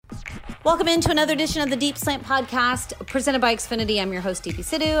Welcome into another edition of the Deep Slant Podcast, presented by Xfinity. I'm your host, DP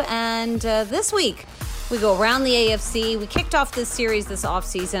Sidhu, and this week we go around the AFC. We kicked off this series this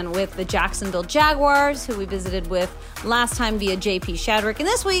offseason with the Jacksonville Jaguars, who we visited with last time via JP Shadrick. And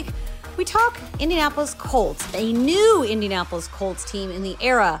this week we talk Indianapolis Colts, a new Indianapolis Colts team in the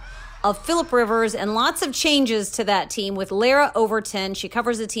era of Philip Rivers, and lots of changes to that team with Lara Overton. She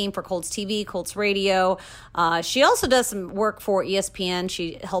covers the team for Colts TV, Colts Radio. She also does some work for ESPN.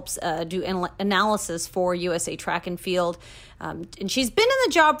 She helps do analysis for USA Track and Field. And she's been in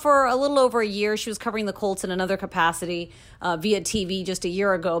the job for a little over a year. She was covering the Colts in another capacity via TV just a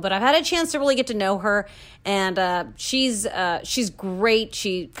year ago. But I've had a chance to really get to know her, and she's great.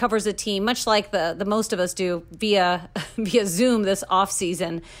 She covers the team much like the most of us do via Zoom this off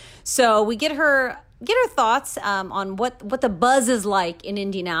season. So we get her thoughts on what the buzz is like in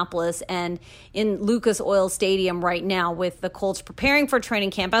Indianapolis and in Lucas Oil Stadium right now, with the Colts preparing for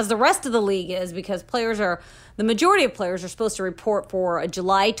training camp, as the rest of the league is, because the majority of players are supposed to report for a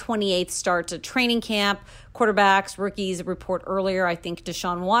July 28th start to training camp. Quarterbacks, rookies report earlier. I think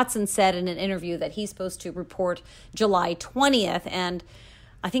Deshaun Watson said in an interview that he's supposed to report July 20th. And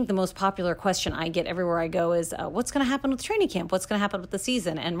I think the most popular question I get everywhere I go is, what's going to happen with training camp? What's going to happen with the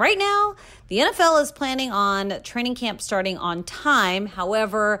season? And right now, the NFL is planning on training camp starting on time.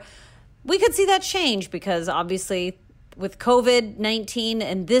 However, we could see that change because obviously with COVID-19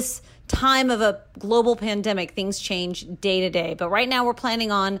 and this time of a global pandemic, things change day to day. But right now we're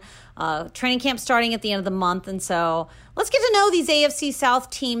planning on training camp starting at the end of the month. And so let's get to know these AFC South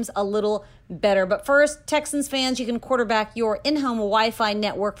teams a little better. But first, Texans fans, you can quarterback your in-home Wi-Fi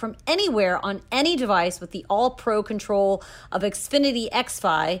network from anywhere on any device with the all-pro control of Xfinity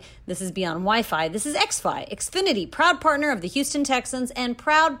XFi. This is beyond Wi-Fi. This is XFi. Xfinity, proud partner of the Houston Texans and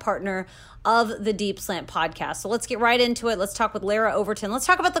proud partner of the Deep Slant Podcast. So let's get right into it. Let's talk with Lara Overton. Let's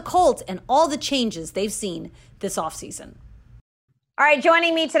talk about the Colts and all the changes they've seen this offseason. All right,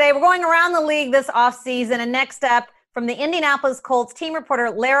 joining me today, we're going around the league this offseason, and next up, from the Indianapolis Colts team reporter,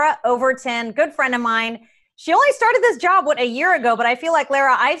 Lara Overton, good friend of mine. She only started this job, a year ago, but I feel like,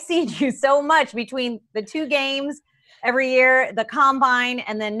 Lara, I've seen you so much between the two games every year, the combine,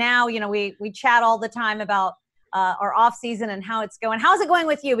 and then now, we chat all the time about our off season and how it's going. How's it going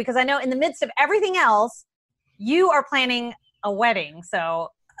with you? Because I know in the midst of everything else, you are planning a wedding. So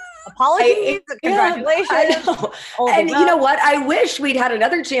apologies, congratulations. I know. And you know what? I wish we'd had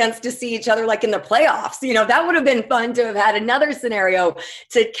another chance to see each other like in the playoffs. That would have been fun to have had another scenario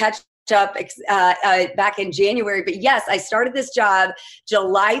to catch up back in January. But yes, I started this job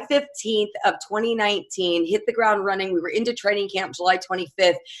July 15th of 2019, hit the ground running. We were into training camp July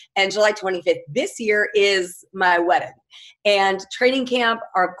 25th, and July 25th this year is my wedding. And training camp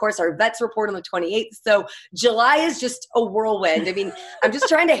are, of course, our vets report on the 28th. So July is just a whirlwind. I mean, I'm just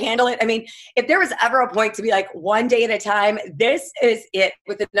trying to handle it. I mean, if there was ever a point to be like one day at a time, this is it,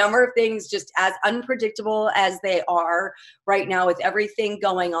 with a number of things just as unpredictable as they are right now with everything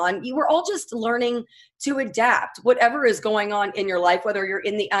going on. You were all just learning to adapt whatever is going on in your life, whether you're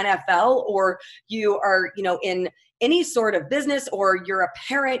in the NFL or you are, in any sort of business or you're a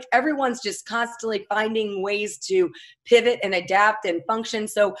parent. Everyone's just constantly finding ways to pivot and adapt and function.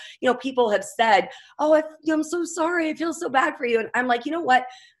 So, people have said, oh, I'm so sorry. I feel so bad for you. And I'm like, you know what?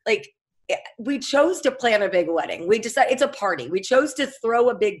 Like, we chose to plan a big wedding. We decided it's a party. We chose to throw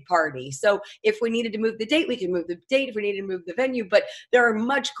a big party. So if we needed to move the date, we can move the date. If we needed to move the venue, but there are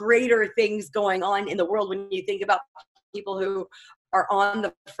much greater things going on in the world when you think about people who are on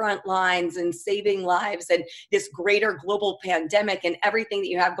the front lines and saving lives, and this greater global pandemic and everything that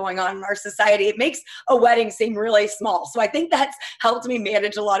you have going on in our society. It makes a wedding seem really small. So I think that's helped me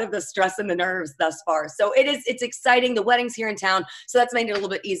manage a lot of the stress and the nerves thus far. So it's exciting. The wedding's here in town. So that's made it a little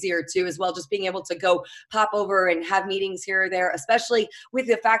bit easier too, as well, just being able to go pop over and have meetings here or there, especially with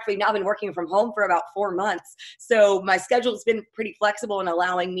the fact we've now been working from home for about 4 months. So my schedule's been pretty flexible in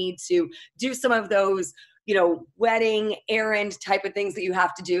allowing me to do some of those wedding errand type of things that you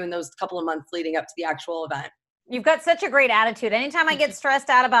have to do in those couple of months leading up to the actual event. You've got such a great attitude. Anytime I get stressed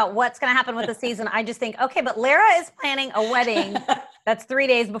out about what's going to happen with the season, I just think, okay, but Lara is planning a wedding that's 3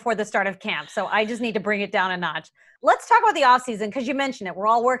 days before the start of camp. So I just need to bring it down a notch. Let's talk about the offseason, because you mentioned it. We're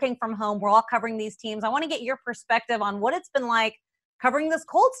all working from home. We're all covering these teams. I want to get your perspective on what it's been like covering this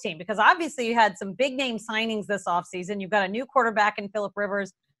Colts team, because obviously you had some big name signings this offseason. You've got a new quarterback in Philip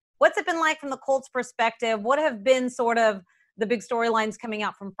Rivers. What's it been like from the Colts perspective? What have been sort of the big storylines coming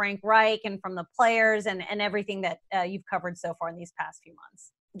out from Frank Reich and from the players and everything that you've covered so far in these past few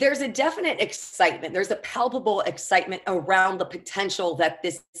months? There's a definite excitement. There's a palpable excitement around the potential that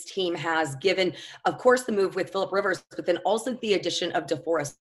this team has, given, of course, the move with Philip Rivers, but then also the addition of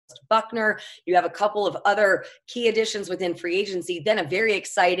DeForest Buckner. You have a couple of other key additions within free agency, then a very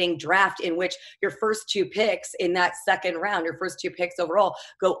exciting draft in which your first 2 picks in that second round, your first 2 picks overall,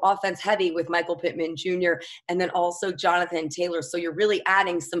 go offense heavy with Michael Pittman Jr. and then also Jonathan Taylor. So you're really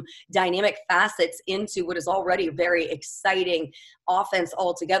adding some dynamic facets into what is already a very exciting offense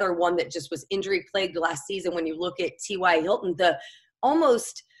altogether, one that just was injury plagued last season. When you look at T.Y. Hilton, the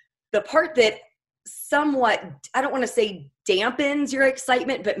part that somewhat, I don't want to say dampens your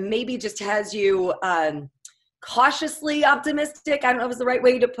excitement, but maybe just has you cautiously optimistic. I don't know if it's the right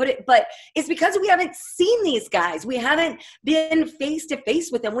way to put it, but it's because we haven't seen these guys. We haven't been face to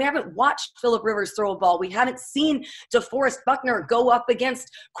face with them. We haven't watched Phillip Rivers throw a ball. We haven't seen DeForest Buckner go up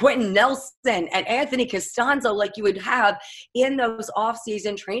against Quentin Nelson and Anthony Costanzo like you would have in those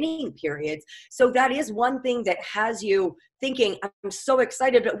off-season training periods. So that is one thing that has you thinking, I'm so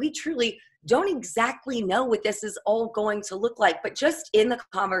excited, but we truly don't exactly know what this is all going to look like. But just in the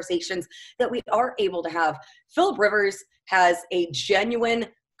conversations that we are able to have, Phillip Rivers has a genuine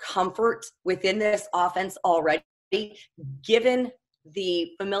comfort within this offense already, given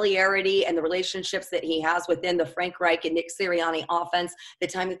the familiarity and the relationships that he has within the Frank Reich and Nick Sirianni offense, the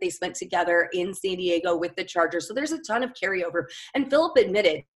time that they spent together in San Diego with the Chargers. So there's a ton of carryover. And Phillip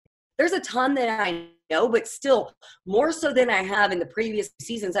admitted, there's a ton that I know, but still more so than I have in the previous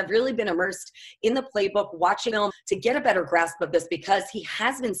seasons. I've really been immersed in the playbook, watching film to get a better grasp of this because he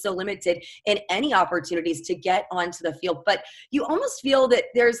has been so limited in any opportunities to get onto the field. But you almost feel that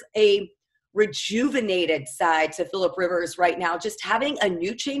there's a rejuvenated side to Phillip Rivers right now, just having a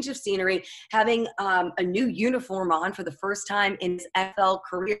new change of scenery, having a new uniform on for the first time in his NFL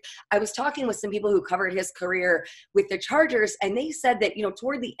career. I was talking with some people who covered his career with the Chargers, and they said that,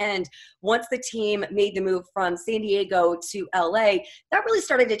 toward the end, once the team made the move from San Diego to LA, that really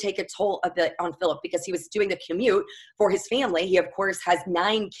started to take a toll a bit on Phillip because he was doing the commute for his family. He, of course, has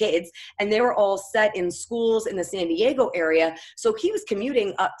 9 kids, and they were all set in schools in the San Diego area. So he was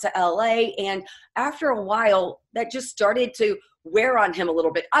commuting up to LA. And after a while, that just started to wear on him a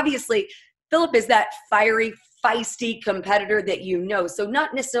little bit. Obviously, Phillip is that fiery, feisty competitor that so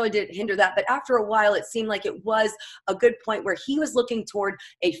not necessarily did it hinder that, but after a while, it seemed like it was a good point where he was looking toward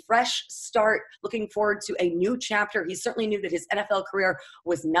a fresh start, looking forward to a new chapter. He certainly knew that his NFL career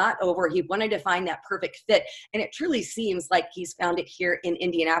was not over. He wanted to find that perfect fit, and it truly seems like he's found it here in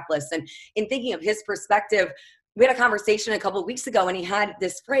Indianapolis. And in thinking of his perspective, we had a conversation a couple of weeks ago, and he had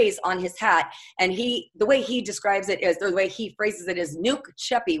this phrase on his hat, and the way he describes it is, the way he phrases it is Nuke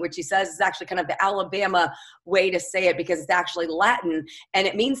Cheppy, which he says is actually kind of the Alabama way to say it because it's actually Latin, and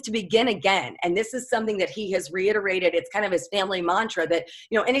it means to begin again. And this is something that he has reiterated. It's kind of his family mantra that,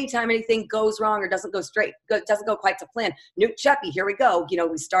 anytime anything goes wrong or doesn't go quite to plan, Nuke Cheppy, here we go.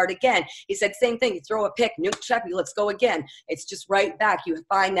 We start again. He said, same thing. You throw a pick, Nuke Cheppy, let's go again. It's just right back. You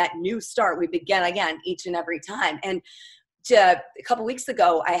find that new start. We begin again each and every time. And a couple weeks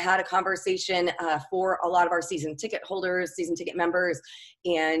ago, I had a conversation for a lot of our season ticket holders, season ticket members,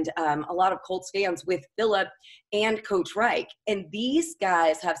 and a lot of Colts fans with Phillip and Coach Reich. And these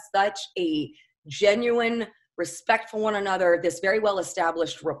guys have such a genuine respect for one another, this very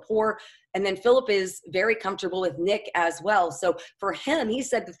well-established rapport. And then Phillip is very comfortable with Nick as well. So for him, he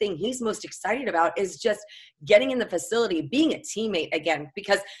said the thing he's most excited about is just getting in the facility, being a teammate again,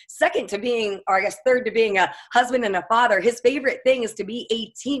 because second to being, or I guess third to being a husband and a father, his favorite thing is to be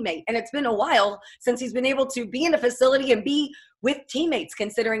a teammate. And it's been a while since he's been able to be in a facility and be with teammates,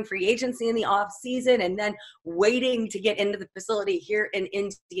 considering free agency in the off season and then waiting to get into the facility here in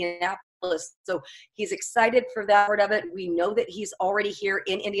Indianapolis. So he's excited for that part of it. We know that he's already here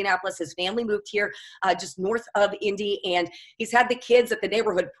in Indianapolis. His family moved here just north of Indy, and he's had the kids at the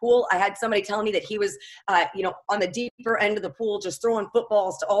neighborhood pool. I had somebody telling me that he was, on the deeper end of the pool, just throwing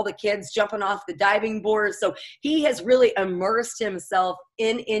footballs to all the kids, jumping off the diving board. So he has really immersed himself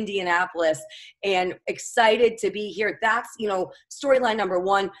in Indianapolis and excited to be here. That's, storyline number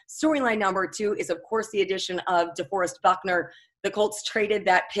 1. Storyline number 2 is, of course, the addition of DeForest Buckner. The Colts traded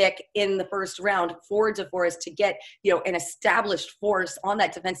that pick in the first round for DeForest to get, an established force on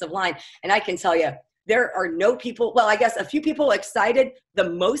that defensive line. And I can tell you, there are no people, well, I guess a few people excited, the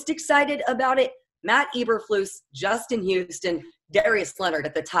most excited about it, Matt Eberflus, Justin Houston, Darius Leonard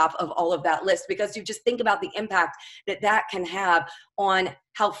at the top of all of that list, because you just think about the impact that can have on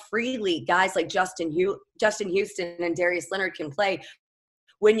how freely guys like Justin Houston and Darius Leonard can play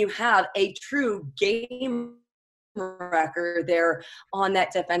when you have a true game wrecker there on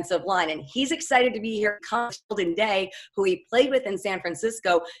that defensive line. And he's excited to be here. Sheldon Day, who he played with in San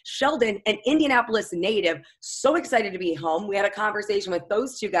Francisco. Sheldon, an Indianapolis native, so excited to be home. We had a conversation with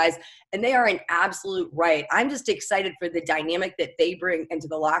those two guys, and they are an absolute riot. I'm just excited for the dynamic that they bring into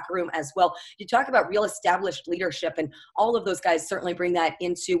the locker room as well. You talk about real established leadership, and all of those guys certainly bring that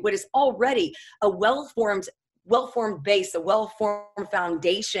into what is already a well-formed base, a well-formed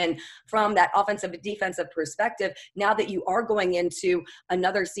foundation from that offensive and defensive perspective. Now that you are going into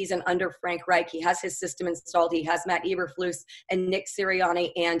another season under Frank Reich, he has his system installed. He has Matt Eberflus and Nick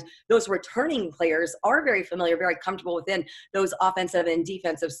Sirianni, and those returning players are very familiar, very comfortable within those offensive and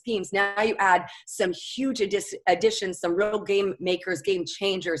defensive schemes. Now you add some huge additions, some real game makers, game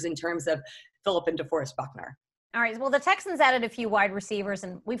changers in terms of Philip and DeForest Buckner. All right. Well, the Texans added a few wide receivers,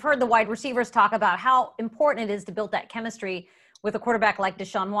 and we've heard the wide receivers talk about how important it is to build that chemistry with a quarterback like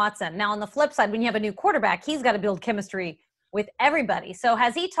Deshaun Watson. Now, on the flip side, when you have a new quarterback, he's got to build chemistry with everybody. So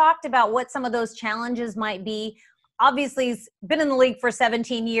has he talked about what some of those challenges might be? Obviously, he's been in the league for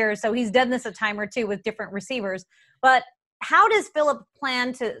 17 years, so he's done this a time or two with different receivers. But how does Philip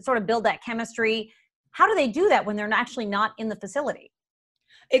plan to sort of build that chemistry? How do they do that when they're actually not in the facility?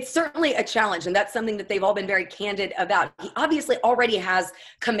 It's certainly a challenge, and that's something that they've all been very candid about. He obviously already has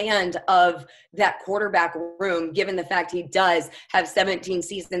command of that quarterback room, given the fact he does have 17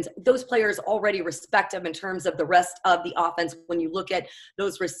 seasons. Those players already respect him in terms of the rest of the offense. When you look at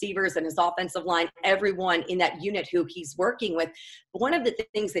those receivers and his offensive line, everyone in that unit who he's working with. One of the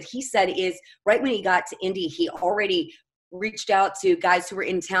things that he said is right when he got to Indy, he already reached out to guys who were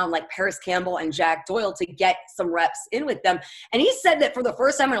in town like Paris Campbell and Jack Doyle to get some reps in with them. And he said that for the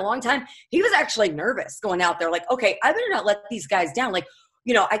first time in a long time, he was actually nervous going out there. Like, okay, I better not let these guys down. Like,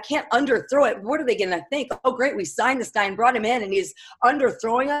 you know, I can't underthrow it. What are they going to think? Oh, great, we signed this guy and brought him in, and he's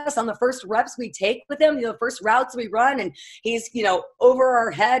underthrowing us on the first reps we take with him, the first routes we run, and he's, you know, over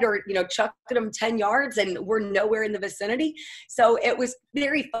our head or, you know, chucking him 10 yards, and we're nowhere in the vicinity. So it was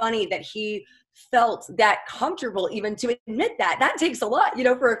very funny that he felt that comfortable even to admit that. That takes a lot, you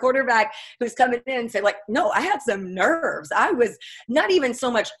know, for a quarterback who's coming in and say, like, no, I had some nerves. I was not even so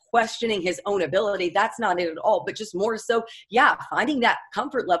much questioning his own ability. That's not it at all, but just more so, yeah, finding that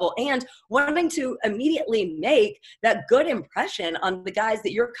comfort level and wanting to immediately make that good impression on the guys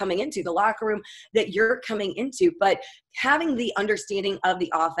that you're coming into, the locker room that you're coming into. But having the understanding of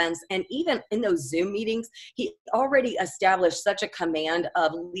the offense, and even in those Zoom meetings, he already established such a command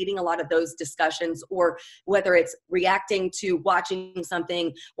of leading a lot of those discussions, or whether it's reacting to watching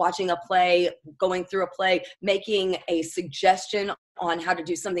something, watching a play, going through a play, making a suggestion on how to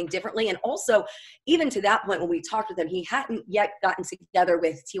do something differently. And also, even to that point, when we talked with him, he hadn't yet gotten together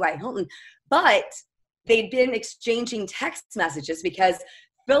with T.Y. Hilton, but they'd been exchanging text messages because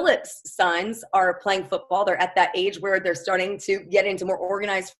Philip's sons are playing football. They're at that age where they're starting to get into more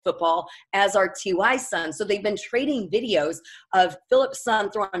organized football, as are T.Y.'s sons. So they've been trading videos of Philip's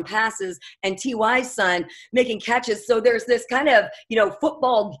son throwing passes and T.Y.'s son making catches. So there's this kind of, you know,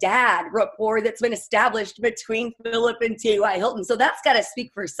 football dad rapport that's been established between Philip and T.Y. Hilton. So that's got to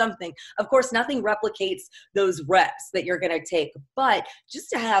speak for something. Of course, nothing replicates those reps that you're going to take, but just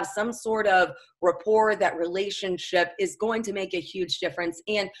to have some sort of rapport, that relationship is going to make a huge difference.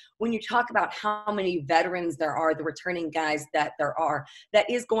 And when you talk about how many veterans there are, the returning guys that there are, that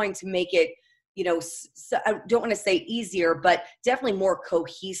is going to make it, you know, so I don't want to say easier, but definitely more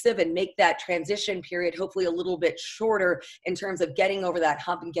cohesive, and make that transition period hopefully a little bit shorter in terms of getting over that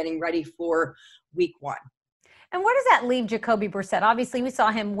hump and getting ready for week one. And where does that leave Jacoby Brissett? Obviously, we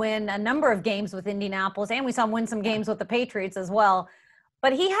saw him win a number of games with Indianapolis, and we saw him win some games with the Patriots as well.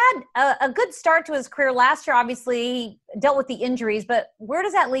 But he had a good start to his career last year. Obviously, he dealt with the injuries. But where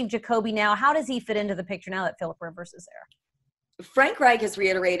does that leave Jacoby now? How does he fit into the picture now that Philip Rivers is there? Frank Reich has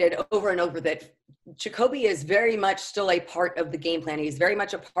reiterated over and over that Jacoby is very much still a part of the game plan. He's very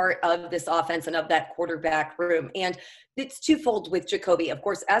much a part of this offense and of that quarterback room. And it's twofold with Jacoby. Of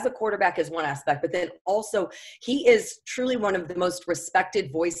course, as a quarterback is one aspect, but then also he is truly one of the most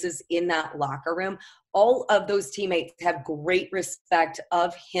respected voices in that locker room. All of those teammates have great respect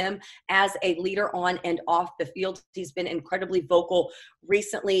of him as a leader on and off the field. He's been incredibly vocal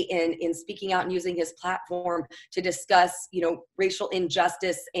recently in speaking out and using his platform to discuss, you know, racial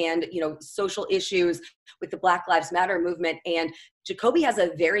injustice and, you know, social issues with the Black Lives Matter movement. And Jacoby has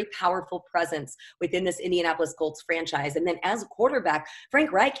a very powerful presence within this Indianapolis Colts franchise. And then as a quarterback,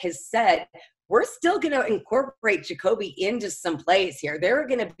 Frank Reich has said, we're still going to incorporate Jacoby into some plays here. There are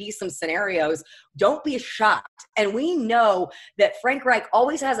going to be some scenarios. Don't be shocked. And we know that Frank Reich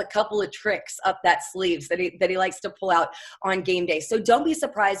always has a couple of tricks up that sleeves that he likes to pull out on game day. So don't be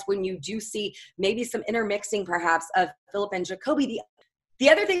surprised when you do see maybe some intermixing perhaps of Philip and Jacoby. The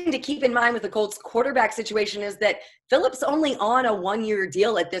other thing to keep in mind with the Colts quarterback situation is that Phillip's only on a one-year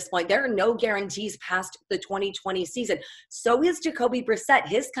deal at this point. There are no guarantees past the 2020 season. So is Jacoby Brissett.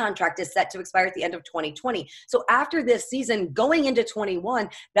 His contract is set to expire at the end of 2020. So after this season, going into 21,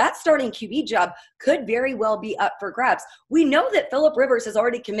 that starting QB job could very well be up for grabs. We know that Phillip Rivers has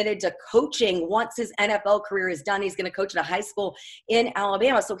already committed to coaching once his NFL career is done. He's going to coach at a high school in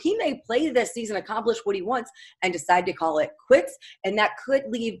Alabama. So he may play this season, accomplish what he wants, and decide to call it quits. And that could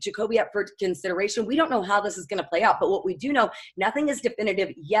leave Jacoby up for consideration. We don't know how this is going to play out, but what we do know, nothing is definitive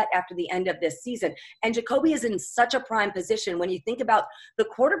yet after the end of this season. And Jacoby is in such a prime position when you think about the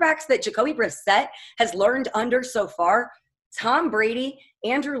quarterbacks that Jacoby Brissett has learned under so far: Tom Brady,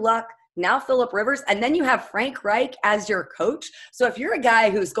 Andrew Luck, now Philip Rivers, and then you have Frank Reich as your coach. So if you're a guy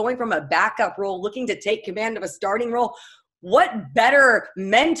who's going from a backup role looking to take command of a starting role, what better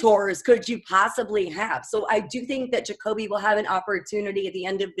mentors could you possibly have? So I do think that Jacoby will have an opportunity at the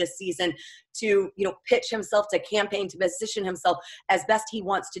end of this season to, pitch himself, to campaign, to position himself as best he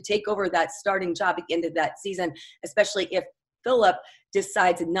wants to take over that starting job at the end of that season, especially if Philip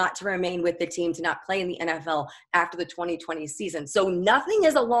decides not to remain with the team, to not play in the NFL after the 2020 season. So nothing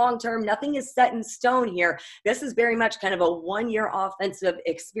is a long-term, nothing is set in stone here. This is very much kind of a one-year offensive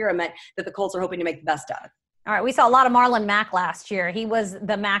experiment that the Colts are hoping to make the best of. All right, we saw a lot of Marlon Mack last year. He was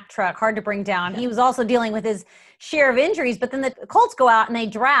the Mack truck, hard to bring down. He was also dealing with his share of injuries, but then the Colts go out and they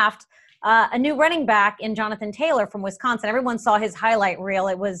draft a new running back in Jonathan Taylor from Wisconsin. Everyone saw his highlight reel.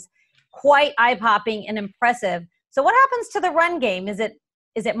 It was quite eye-popping and impressive. So what happens to the run game? Is it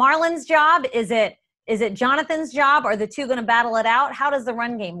Marlon's job? Is it Jonathan's job? Are the two going to battle it out? How does the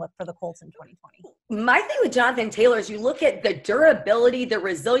run game look for the Colts in 2020? My thing with Jonathan Taylor is you look at the durability, the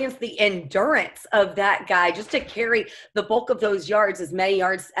resilience, the endurance of that guy just to carry the bulk of those yards, as many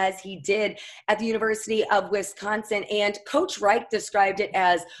yards as he did at the University of Wisconsin. And Coach Reich described it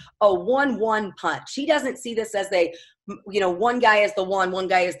as a 1-1 punch. He doesn't see this as one guy is the one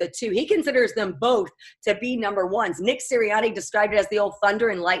guy is the two. He considers them both to be number ones. Nick Sirianni described it as the old thunder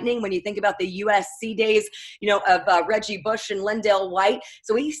and lightning when you think about the USC days, of Reggie Bush and Lindale White.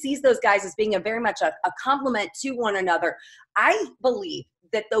 So he sees those guys as being very much a complement to one another. I believe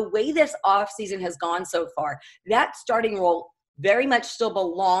that the way this offseason has gone so far, that starting role very much still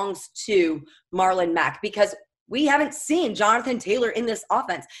belongs to Marlon Mack, because we haven't seen Jonathan Taylor in this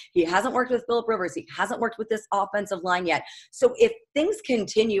offense. He hasn't worked with Philip Rivers. He hasn't worked with this offensive line yet. So if things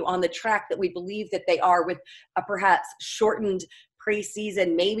continue on the track that we believe that they are, with a perhaps shortened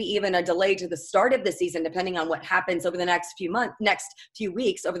preseason, maybe even a delay to the start of the season, depending on what happens over the next few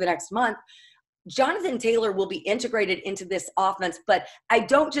weeks, over the next month, Jonathan Taylor will be integrated into this offense, but I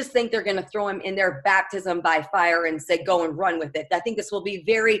don't just think they're going to throw him in their baptism by fire and say, go and run with it. I think this will be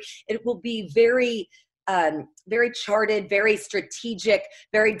very charted, very strategic,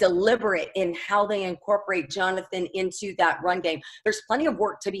 very deliberate in how they incorporate Jonathan into that run game. There's plenty of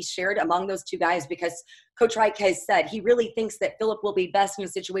work to be shared among those two guys, because Coach Reich has said he really thinks that Philip will be best in a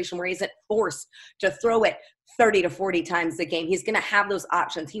situation where he isn't forced to throw it 30 to 40 times a game. He's going to have those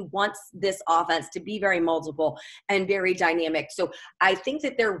options. He wants this offense to be very multiple and very dynamic. So I think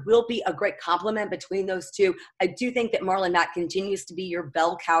that there will be a great complement between those two. I do think that Marlon Mack continues to be your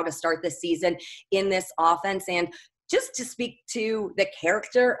bell cow to start the season in this offense. And just to speak to the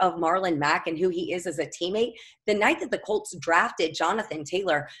character of Marlon Mack and who he is as a teammate, the night that the Colts drafted Jonathan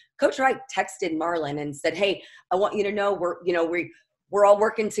Taylor, Coach Wright texted Marlon and said, hey, I want you to know we're all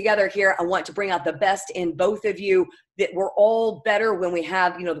working together here. I want to bring out the best in both of you, that we're all better when we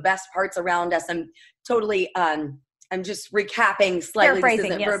have, the best parts around us. I'm totally, I'm just recapping slightly.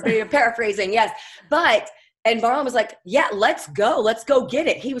 Paraphrasing, yes. And Marlon was like, yeah, let's go get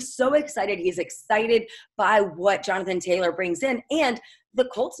it. He was so excited. He's excited by what Jonathan Taylor brings in. And the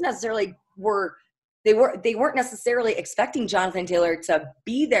Colts they weren't necessarily expecting Jonathan Taylor to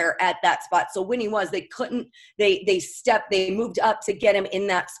be there at that spot. So when he was, they moved up to get him in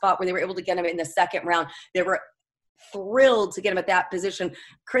that spot where they were able to get him in the second round. They were thrilled to get him at that position.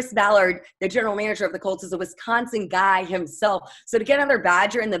 Chris Ballard, the general manager of the Colts, is a Wisconsin guy himself. So to get another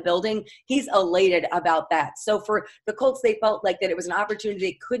Badger in the building, he's elated about that. So for the Colts, they felt like that it was an opportunity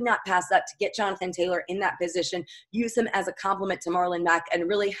they could not pass up to get Jonathan Taylor in that position, use him as a complement to Marlon Mack, and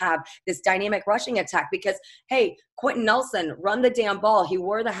really have this dynamic rushing attack because, hey, Quentin Nelson, run the damn ball. He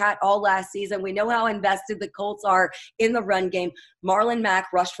wore the hat all last season. We know how invested the Colts are in the run game. Marlon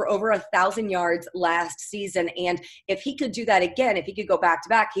Mack rushed for over 1,000 yards last season. And if he could do that again, if he could go back to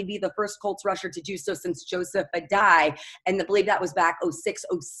back, he'd be the first Colts rusher to do so since Joseph Addai. And I believe that was back 06,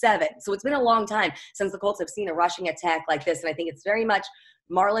 07. So it's been a long time since the Colts have seen a rushing attack like this. And I think it's very much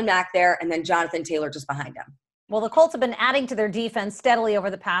Marlon Mack there and then Jonathan Taylor just behind him. Well, the Colts have been adding to their defense steadily over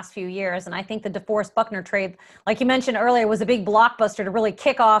the past few years, and I think the DeForest Buckner trade, like you mentioned earlier, was a big blockbuster to really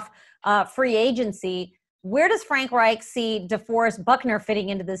kick off free agency. Where does Frank Reich see DeForest Buckner fitting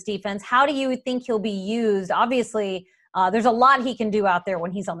into this defense? How do you think he'll be used? Obviously, there's a lot he can do out there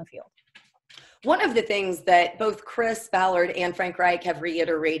when he's on the field. One of the things that both Chris Ballard and Frank Reich have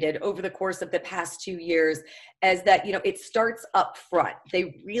reiterated over the course of the past 2 years is that, it starts up front.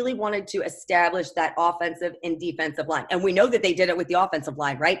 They really wanted to establish that offensive and defensive line. And we know that they did it with the offensive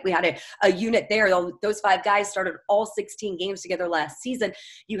line, right? We had a unit there. Those 5 guys started all 16 games together last season.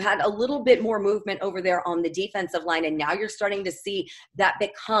 You had a little bit more movement over there on the defensive line, and now you're starting to see that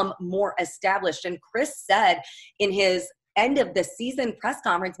become more established. And Chris said in his end of the season press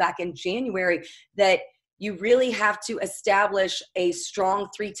conference back in January that you really have to establish a strong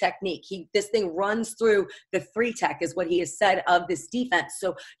 3 technique. This thing runs through the 3 tech is what he has said of this defense.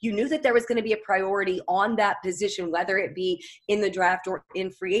 So you knew that there was going to be a priority on that position, whether it be in the draft or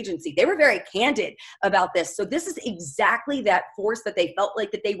in free agency. They were very candid about this. So this is exactly that force that they felt like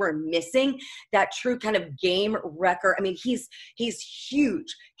that they were missing, that true kind of game wrecker. I mean, he's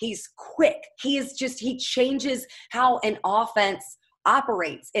huge. He's quick. He changes how an offense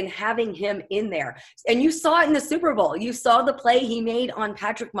operates and having him in there. And you saw it in the Super Bowl. You saw the play he made on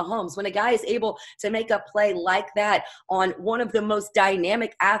Patrick Mahomes. When a guy is able to make a play like that on one of the most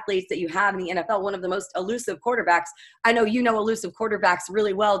dynamic athletes that you have in the NFL, one of the most elusive quarterbacks. I know you know elusive quarterbacks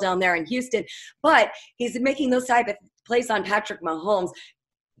really well down there in Houston, but he's making those type of plays on Patrick Mahomes.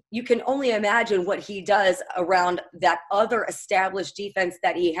 You can only imagine what he does around that other established defense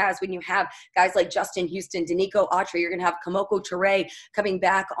that he has when you have guys like Justin Houston, Danico Autry. You're going to have Kamoko Toure coming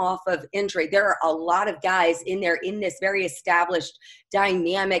back off of injury. There are a lot of guys in there in this very established,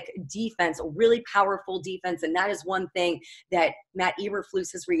 dynamic defense, a really powerful defense. And that is one thing that Matt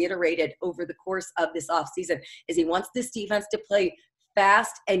Eberflus has reiterated over the course of this offseason is he wants this defense to play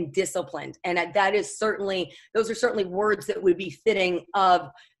fast and disciplined. And those are certainly words that would be fitting of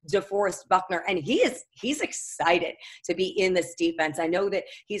DeForest Buckner. And he's excited to be in this defense. I know that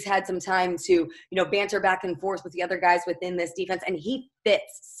he's had some time to, banter back and forth with the other guys within this defense. And he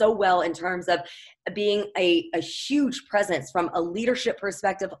fits so well in terms of being a huge presence from a leadership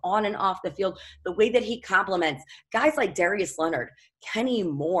perspective on and off the field, the way that he complements guys like Darius Leonard, Kenny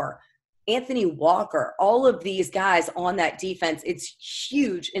Moore, Anthony Walker, all of these guys on that defense. It's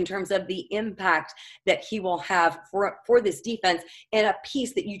huge in terms of the impact that he will have for this defense, and a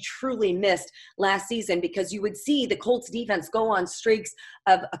piece that you truly missed last season, because you would see the Colts defense go on streaks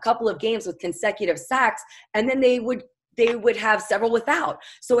of a couple of games with consecutive sacks, and then they would have several without.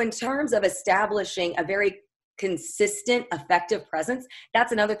 So in terms of establishing a very consistent, effective presence,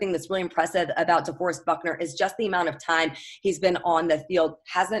 that's another thing that's really impressive about DeForest Buckner is just the amount of time he's been on the field.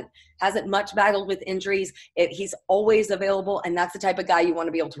 Hasn't much battled with injuries. He's always available, and that's the type of guy you want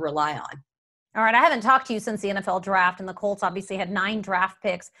to be able to rely on. All right, I haven't talked to you since the NFL draft, and the Colts obviously had 9 draft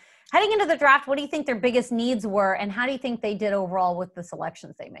picks. Heading into the draft, what do you think their biggest needs were, and how do you think they did overall with the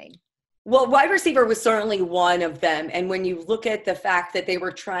selections they made? Well, wide receiver was certainly one of them. And when you look at the fact that they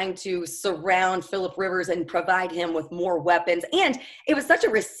were trying to surround Phillip Rivers and provide him with more weapons, and it was such a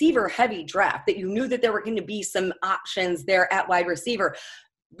receiver-heavy draft that you knew that there were going to be some options there at wide receiver.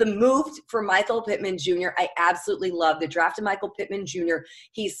 The move for Michael Pittman Jr., I absolutely love. The draft of Michael Pittman Jr.,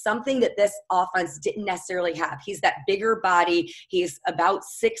 he's something that this offense didn't necessarily have. He's that bigger body. He's about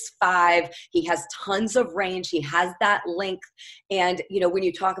 6'5". He has tons of range. He has that length. And, when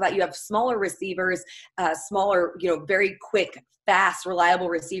you talk about, you have smaller receivers, very quick, fast, reliable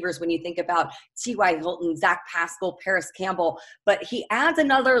receivers when you think about T.Y. Hilton, Zach Pascal, Paris Campbell. But he adds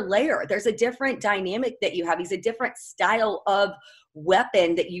another layer. There's a different dynamic that you have. He's a different style of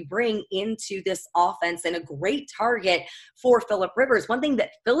weapon that you bring into this offense, and a great target for Phillip Rivers. One thing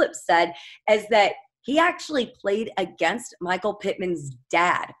that Phillip said is that he actually played against Michael Pittman's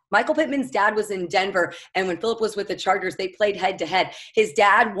dad. Michael Pittman's dad was in Denver, and when Philip was with the Chargers, they played head-to-head. His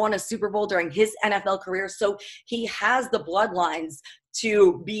dad won a Super Bowl during his NFL career, so he has the bloodlines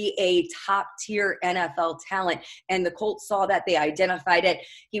to be a top-tier NFL talent, and the Colts saw that. They identified it.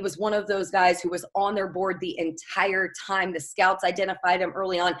 He was one of those guys who was on their board the entire time. The scouts identified him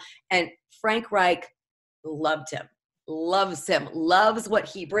early on, and Frank Reich loved him. Loves him, loves what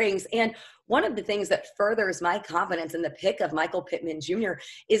he brings. And one of the things that furthers my confidence in the pick of Michael Pittman Jr.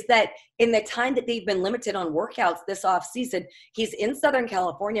 is that in the time that they've been limited on workouts this offseason, he's in Southern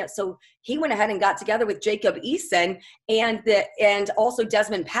California. So he went ahead and got together with Jacob Eason and also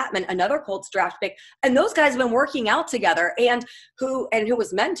Desmond Patman, another Colts draft pick. And those guys have been working out together. And who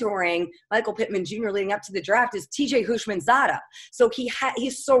was mentoring Michael Pittman Jr. leading up to the draft is TJ Houshmandzadeh. So he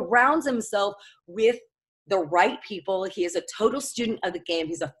surrounds himself with the right people. He is a total student of the game.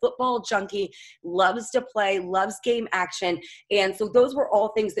 He's a football junkie, loves to play, loves game action. And so those were all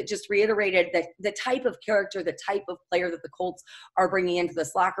things that just reiterated that the type of character, the type of player that the Colts are bringing into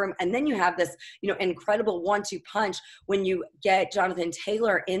this locker room. And then you have this, incredible 1-2 punch when you get Jonathan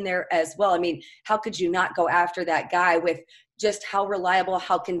Taylor in there as well. I mean, how could you not go after that guy with just how reliable,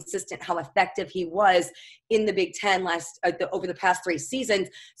 how consistent, how effective he was in the Big Ten over the past 3 seasons.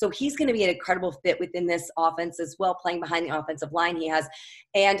 So he's going to be an incredible fit within this offense as well, playing behind the offensive line he has.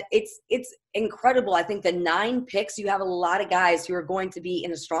 And it's incredible. I think the 9 picks, you have a lot of guys who are going to be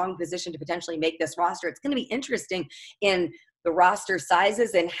in a strong position to potentially make this roster. It's going to be interesting in the roster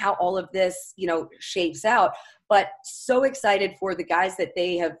sizes and how all of this, shapes out. But so excited for the guys that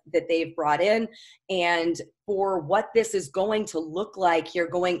they've brought in and for what this is going to look like here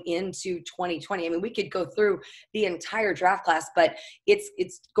going into 2020. I mean, we could go through the entire draft class, but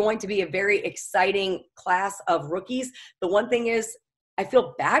it's going to be a very exciting class of rookies. The one thing is, I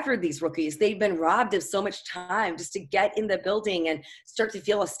feel bad for these rookies. They've been robbed of so much time just to get in the building and start to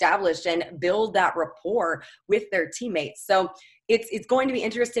feel established and build that rapport with their teammates. So it's going to be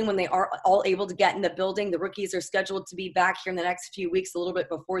interesting when they are all able to get in the building. The rookies are scheduled to be back here in the next few weeks, a little bit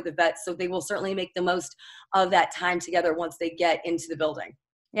before the vets. So they will certainly make the most of that time together once they get into the building.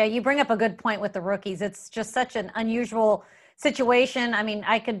 Yeah, you bring up a good point with the rookies. It's just such an unusual situation. I mean,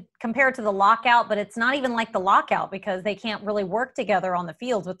 I could compare it to the lockout, but it's not even like the lockout because they can't really work together on the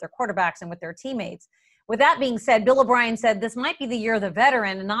fields with their quarterbacks and with their teammates. With that being said, Bill O'Brien said this might be the year of the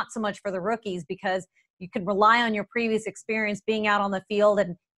veteran and not so much for the rookies because you could rely on your previous experience being out on the field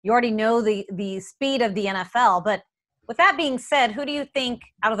and you already know the speed of the NFL. But with that being said, who do you think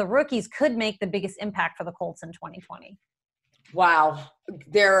out of the rookies could make the biggest impact for the Colts in 2020? Wow.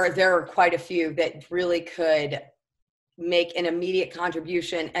 There are quite a few that really could make an immediate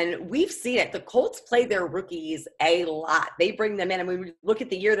contribution. And we've seen it. The Colts play their rookies a lot. They bring them in. And we look at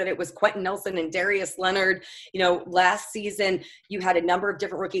the year that it was Quentin Nelson and Darius Leonard. Last season, you had a number of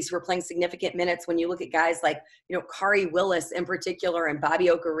different rookies who were playing significant minutes. When you look at guys like, Kari Willis in particular and Bobby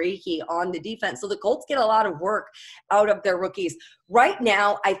Okereke on the defense. So the Colts get a lot of work out of their rookies. Right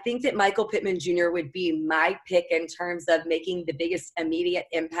now, I think that Michael Pittman Jr. would be my pick in terms of making the biggest immediate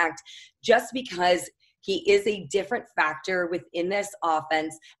impact, just because he is a different factor within this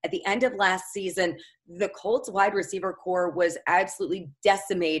offense. At the end of last season, the Colts wide receiver core was absolutely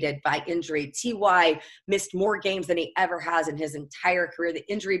decimated by injury. T.Y. missed more games than he ever has in his entire career.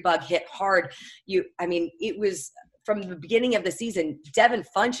 The injury bug hit hard. It was from the beginning of the season. Devin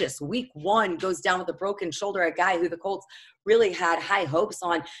Funchess, week 1, goes down with a broken shoulder, a guy who the Colts really had high hopes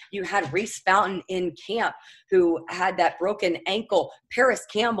on. You had Reese Fountain in camp who had that broken ankle. Paris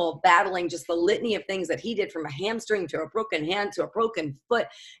Campbell battling just the litany of things that he did, from a hamstring to a broken hand to a broken foot,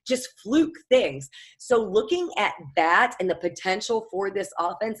 just fluke things. So looking at that and the potential for this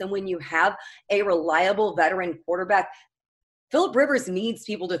offense, and when you have a reliable veteran quarterback, Philip Rivers needs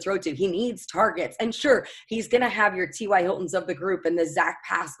people to throw to. He needs targets. And sure, he's going to have your T.Y. Hiltons of the group and the Zach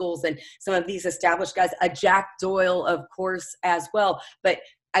Pascals and some of these established guys, a Jack Doyle, of course, as well. But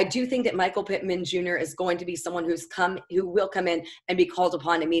I do think that Michael Pittman Jr. is going to be someone who will come in and be called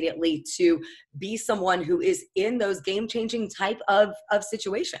upon immediately to be someone who is in those game-changing type of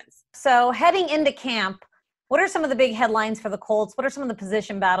situations. So heading into camp, what are some of the big headlines for the Colts? What are some of the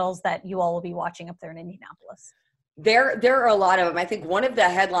position battles that you all will be watching up there in Indianapolis? There are a lot of them. I think one of the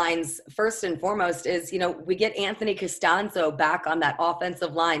headlines, first and foremost, is, we get Anthony Costanzo back on that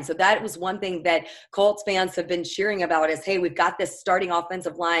offensive line. So that was one thing that Colts fans have been cheering about is, hey, we've got this starting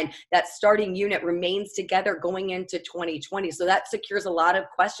offensive line. That starting unit remains together going into 2020. So that secures a lot of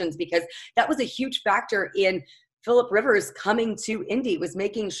questions because that was a huge factor in Phillip Rivers coming to Indy was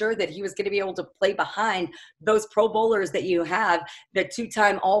making sure that he was going to be able to play behind those Pro Bowlers that you have, the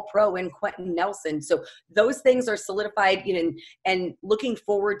 2-time All-Pro in Quentin Nelson. So those things are solidified, and looking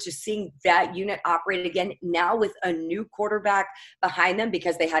forward to seeing that unit operate again now with a new quarterback behind them,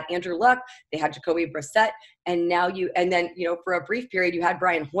 because they had Andrew Luck, they had Jacoby Brissett, and then for a brief period you had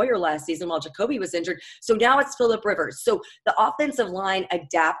Brian Hoyer last season while Jacoby was injured. So now it's Phillip Rivers. So the offensive line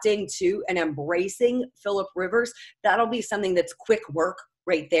adapting to and embracing Phillip Rivers, that'll be something that's quick work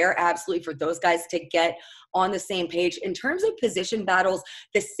right there, absolutely, for those guys to get on the same page. In terms of position battles,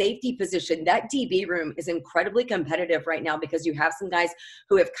 the safety position, that DB room is incredibly competitive right now, because you have some guys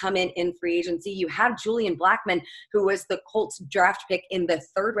who have come in free agency. You have Julian Blackmon, who was the Colts draft pick in the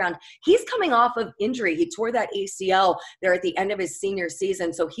 3rd round. He's coming off of injury. He tore that ACL there at the end of his senior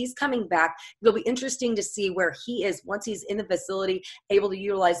season. So he's coming back. It'll be interesting to see where he is once he's in the facility, able to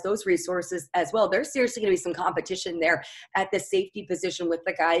utilize those resources as well. There's seriously going to be some competition there at the safety position with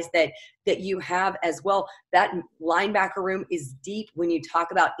the guys that you have as well. That linebacker room is deep when you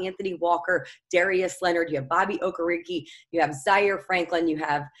talk about Anthony Walker, Darius Leonard, you have Bobby Okereke, you have Zaire Franklin, you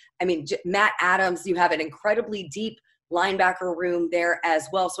have, Matt Adams. You have an incredibly deep linebacker room there as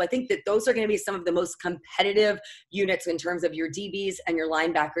well. So I think that those are going to be some of the most competitive units in terms of your DBs and your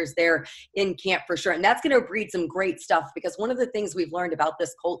linebackers there in camp for sure. And that's going to breed some great stuff, because one of the things we've learned about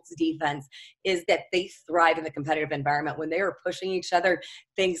this Colts defense is that they thrive in the competitive environment. When they are pushing each other,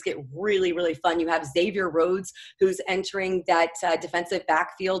 things get really, really fun. You have Xavier Rhodes, who's entering that defensive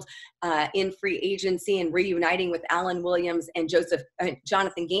backfield in free agency and reuniting with Alan Williams and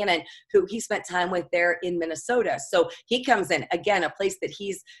Jonathan Gannon, who he spent time with there in Minnesota. So he comes in, again, a place that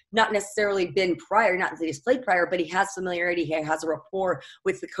he's not necessarily been prior, not that he's played prior, but he has familiarity, he has a rapport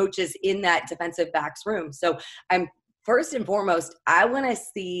with the coaches in that defensive backs room. So first and foremost, I want to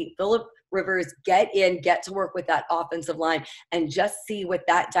see Phillip Rivers get to work with that offensive line and just see what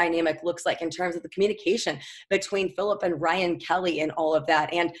that dynamic looks like in terms of the communication between Phillip and Ryan Kelly and all of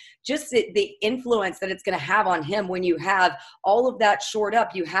that. And just the influence that it's going to have on him when you have all of that shored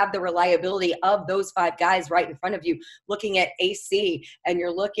up. You have the reliability of those 5 guys right in front of you, looking at AC, and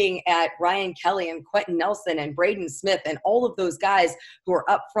you're looking at Ryan Kelly and Quentin Nelson and Braden Smith and all of those guys who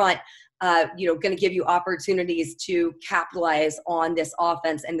are up front, going to give you opportunities to capitalize on this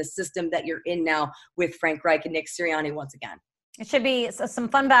offense and the system that you're in now with Frank Reich and Nick Sirianni once again. It should be some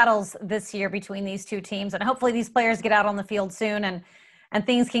fun battles this year between these two teams, and hopefully these players get out on the field soon and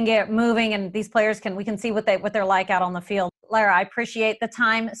things can get moving, and these players we can see what they're like out on the field. Lara, I appreciate the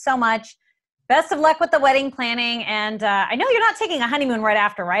time so much. Best of luck with the wedding planning, and I know you're not taking a honeymoon right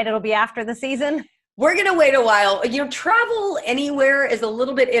after, right? It'll be after the season. We're going to wait a while. Travel anywhere is a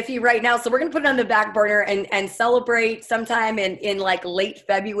little bit iffy right now. So we're going to put it on the back burner and celebrate sometime in like late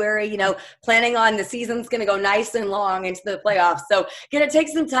February, planning on the season's going to go nice and long into the playoffs. So going to take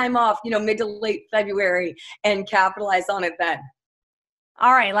some time off, mid to late February and capitalize on it then.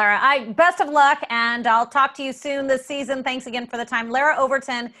 All right, Lara, best of luck, and I'll talk to you soon this season. Thanks again for the time. Lara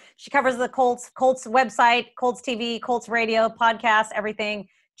Overton, she covers the Colts website, Colts TV, Colts radio, podcast, everything.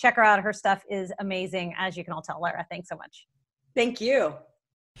 Check her out. Her stuff is amazing, as you can all tell. Lara, thanks so much. Thank you.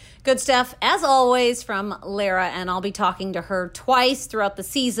 Good stuff, as always, from Lara, and I'll be talking to her twice throughout the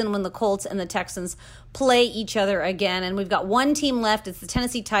season when the Colts and the Texans play each other again. And we've got one team left. It's the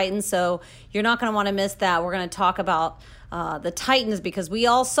Tennessee Titans, so you're not going to want to miss that. We're going to talk about the Titans, because we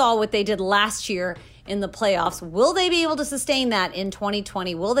all saw what they did last year in the playoffs. Will they be able to sustain that in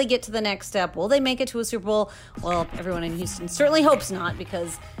 2020? Will they get to the next step? Will they make it to a Super Bowl? Well, everyone in Houston certainly hopes not,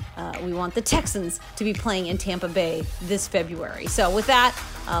 because we want the Texans to be playing in Tampa Bay this February. So with that,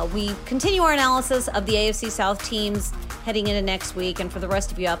 we continue our analysis of the AFC South teams heading into next week. And for the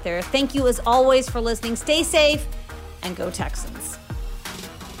rest of you out there, thank you as always for listening. Stay safe and go Texans.